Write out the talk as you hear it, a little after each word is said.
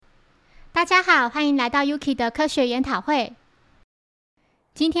大家好，欢迎来到 Yuki 的科学研讨会。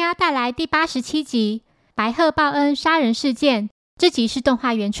今天要带来第87集《白鹤报恩杀人事件》，这集是动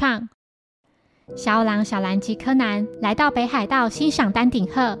画原创。小五郎、小兰及柯南来到北海道欣赏丹顶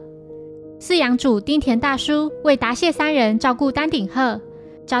鹤。饲养主丁田大叔为答谢三人照顾丹顶鹤，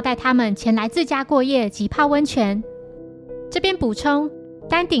招待他们前来自家过夜及泡温泉。这边补充，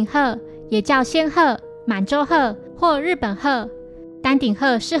丹顶鹤也叫仙鹤、满洲鹤或日本鹤。丹顶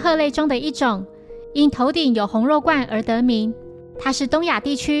鹤是鹤类中的一种，因头顶有红肉冠而得名。它是东亚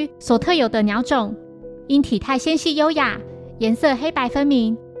地区所特有的鸟种，因体态纤细优雅，颜色黑白分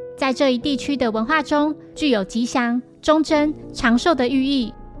明，在这一地区的文化中具有吉祥、忠贞、长寿的寓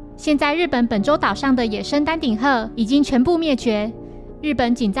意。现在日本本州岛上的野生丹顶鹤已经全部灭绝，日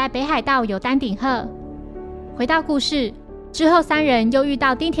本仅在北海道有丹顶鹤。回到故事之后，三人又遇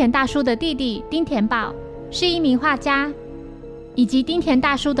到丁田大叔的弟弟丁田保，是一名画家，以及丁田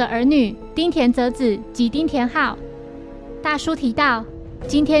大叔的儿女丁田泽子及丁田浩。大叔提到，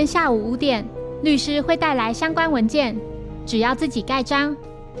今天下午5点，律师会带来相关文件，只要自己盖章，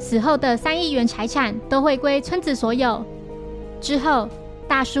死后的3亿元财产都会归村子所有。之后，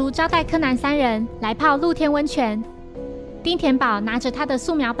大叔招待柯南三人来泡露天温泉。丁田保拿着他的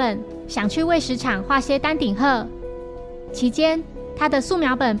素描本，想去喂食场画些丹顶鹤。期间，他的素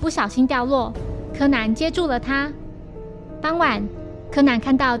描本不小心掉落，柯南接住了他。傍晚，柯南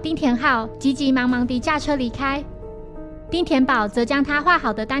看到丁田浩急急忙忙地驾车离开，丁田保则将他画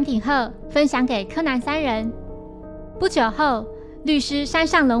好的丹顶鹤分享给柯南三人。不久后，律师山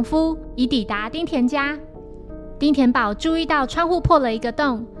上隆夫已抵达丁田家。丁田保注意到窗户破了一个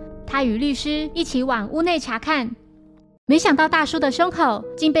洞，他与律师一起往屋内查看，没想到大叔的胸口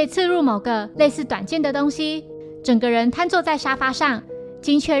竟被刺入某个类似短剑的东西，整个人瘫坐在沙发上，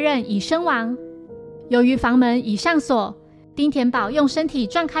经确认已身亡。由于房门已上锁，丁田保用身体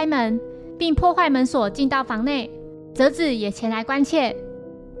撞开门，并破坏门锁进到房内。泽子也前来关切，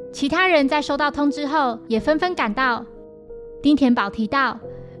其他人在收到通知后也纷纷赶到。丁田保提到，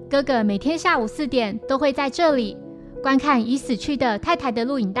哥哥每天下午4点都会在这里观看已死去的太太的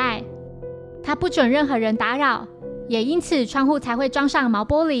录影带，他不准任何人打扰，也因此窗户才会装上毛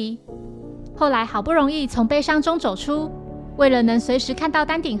玻璃。后来好不容易从悲伤中走出，为了能随时看到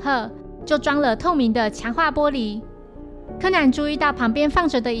丹顶鹤，就装了透明的强化玻璃。柯南注意到旁边放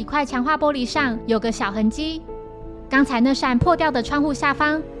着的一块强化玻璃上有个小痕迹，刚才那扇破掉的窗户下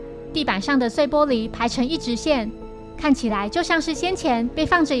方，地板上的碎玻璃排成一直线，看起来就像是先前被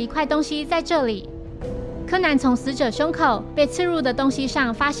放着一块东西在这里。柯南从死者胸口被刺入的东西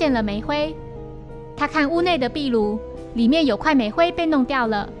上发现了煤灰，他看屋内的壁炉，里面有块煤灰被弄掉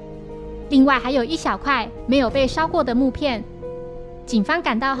了，另外还有一小块没有被烧过的木片。警方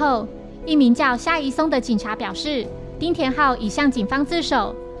赶到后，一名叫夏宜松的警察表示，丁田浩已向警方自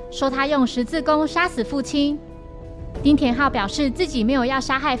首，说他用十字弓杀死父亲。丁田浩表示自己没有要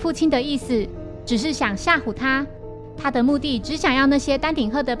杀害父亲的意思，只是想吓唬他，他的目的只想要那些丹顶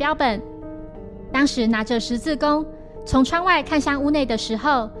鹤的标本。当时拿着十字弓从窗外看向屋内的时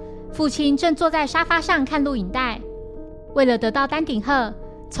候，父亲正坐在沙发上看录影带。为了得到丹顶鹤，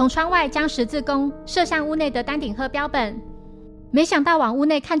从窗外将十字弓射向屋内的丹顶鹤标本，没想到往屋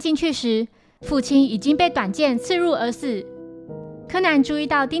内看进去时，父亲已经被短剑刺入而死。柯南注意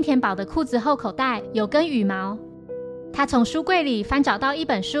到丁田保的裤子后口袋有根羽毛，他从书柜里翻找到一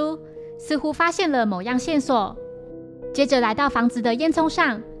本书，似乎发现了某样线索。接着来到房子的烟囱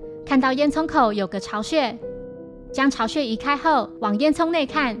上，看到烟囱口有个巢穴，将巢穴移开后往烟囱内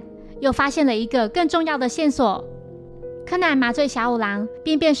看，又发现了一个更重要的线索。柯南麻醉小五郎，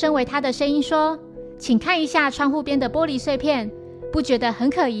并变身为他的声音说，请看一下窗户边的玻璃碎片，不觉得很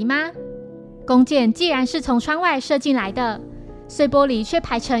可疑吗？弓箭既然是从窗外射进来的，碎玻璃却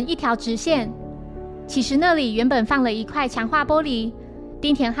排成一条直线，其实那里原本放了一块强化玻璃，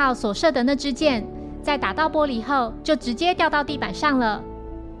丁田浩所射的那支箭在打到玻璃后就直接掉到地板上了。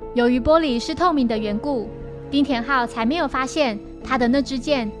由于玻璃是透明的缘故，丁田浩才没有发现他的那支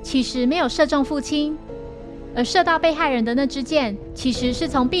箭其实没有射中父亲，而射到被害人的那支箭其实是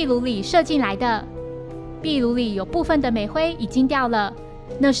从壁炉里射进来的。壁炉里有部分的煤灰已经掉了，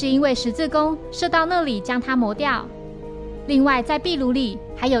那是因为十字弓射到那里将它磨掉。另外在壁炉里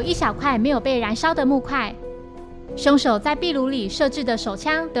还有一小块没有被燃烧的木块，凶手在壁炉里设置的手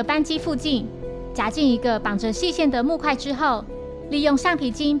枪的扳机附近夹进一个绑着细线的木块之后，利用橡皮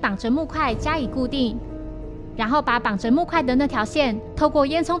筋绑着木块加以固定，然后把绑着木块的那条线透过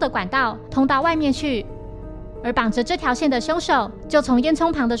烟囱的管道通到外面去。而绑着这条线的凶手就从烟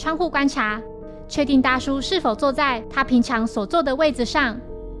囱旁的窗户观察，确定大叔是否坐在他平常所坐的位子上。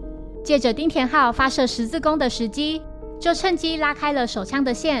借着丁田浩发射十字弓的时机，就趁机拉开了手枪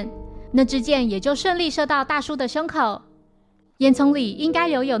的线，那支箭也就顺利射到大叔的胸口。烟囱里应该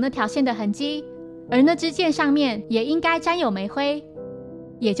留有那条线的痕迹，而那支箭上面也应该沾有煤灰。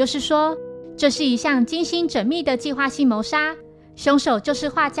也就是说，这是一项精心缜密的计划性谋杀，凶手就是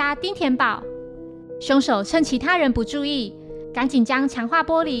画家丁田宝。凶手趁其他人不注意，赶紧将强化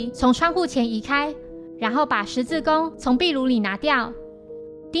玻璃从窗户前移开，然后把十字弓从壁炉里拿掉。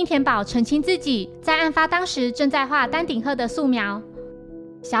丁田宝澄清自己在案发当时正在画丹顶鹤的素描。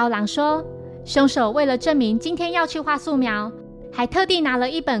小五郎说，凶手为了证明今天要去画素描，还特地拿了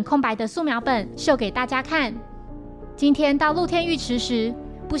一本空白的素描本秀给大家看。今天到露天浴池时，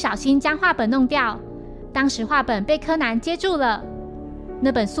不小心将画本弄掉，当时画本被柯南接住了。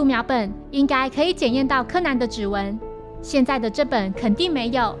那本素描本应该可以检验到柯南的指纹，现在的这本肯定没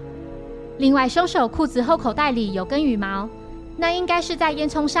有。另外，凶手裤子后口袋里有根羽毛，那应该是在烟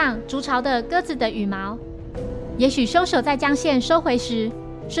囱上筑巢的鸽子的羽毛。也许凶手在将线收回时，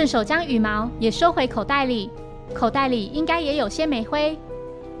顺手将羽毛也收回口袋里，口袋里应该也有些煤灰。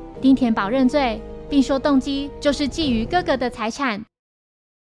丁田宝认罪，并说动机就是觊觎哥哥的财产。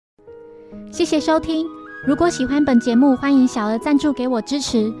谢谢收听，如果喜欢本节目，欢迎小额赞助给我支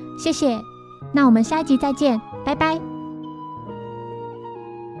持，谢谢。那我们下一集再见，拜拜。